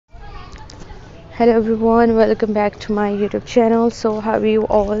Hello everyone, welcome back to my YouTube channel. So how are you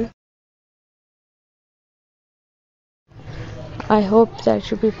all? I hope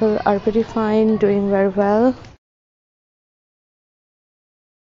that you people are pretty fine, doing very well.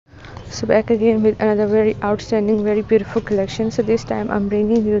 So back again with another very outstanding, very beautiful collection. So this time I'm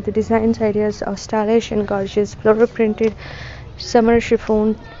bringing you the designs ideas of stylish and gorgeous floral printed summer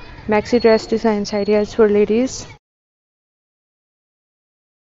chiffon maxi dress designs ideas for ladies.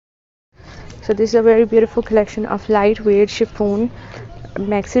 So this is a very beautiful collection of lightweight chiffon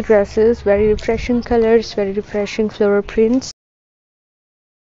maxi dresses, very refreshing colors, very refreshing floral prints.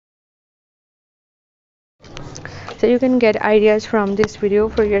 So you can get ideas from this video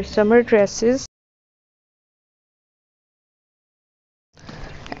for your summer dresses.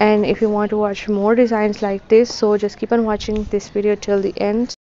 And if you want to watch more designs like this, so just keep on watching this video till the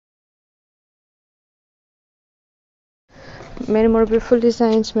end. Many more beautiful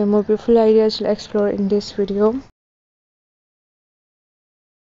designs, many more beautiful ideas to explore in this video.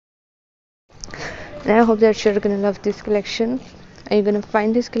 And I hope that you're gonna love this collection and you're gonna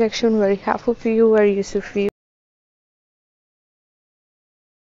find this collection very helpful for you, very useful for you.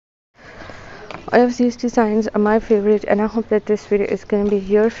 All of these designs are my favorite, and I hope that this video is gonna be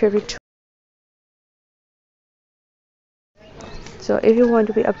your favorite too. So if you want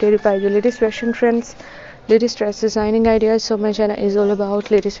to be updated by the latest fashion trends, latest dress designing ideas, so my channel is all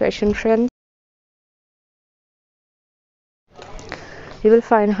about latest fashion trends. You will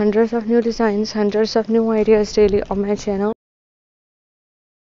find hundreds of new designs, hundreds of new ideas daily on my channel.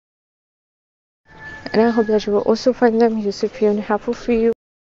 And I hope that you will also find them useful and helpful for you.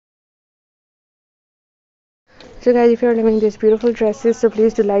 So guys, if you are loving these beautiful dresses, so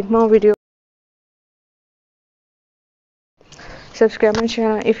please do like my video. Subscribe my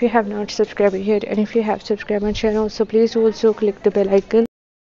channel if you have not subscribed yet, and if you have subscribed my channel, so please also click the bell icon.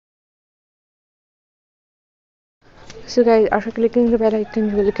 So guys, after clicking the bell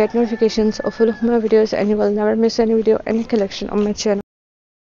icon, you will get notifications of all of my videos and you will never miss any video, any collection on my channel.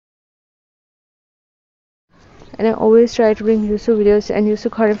 And I always try to bring useful videos and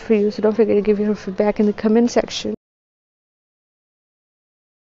useful content for you, so don't forget to give your feedback in the comment section.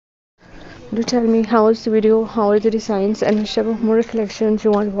 Do tell me how is the video, how are the designs, and which type of more collections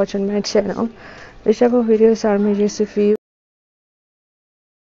you want to watch on my channel. Which type of videos are more useful for you.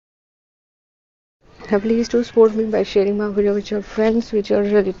 And please do support me by sharing my video with your friends, with your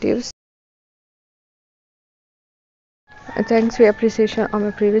relatives. And thanks for your appreciation on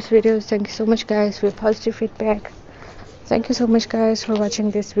my previous videos. Thank you so much guys for your positive feedback. Thank you so much guys for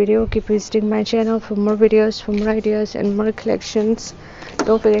watching this video. Keep visiting my channel for more videos, for more ideas and more collections.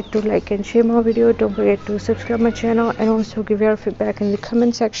 Don't forget to like and share my video. Don't forget to subscribe my channel and also give your feedback in the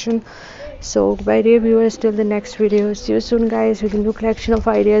comment section. So bye dear viewers, till the next video. See you soon guys with a new collection of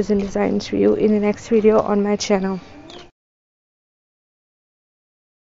ideas and designs for you in the next video on my channel.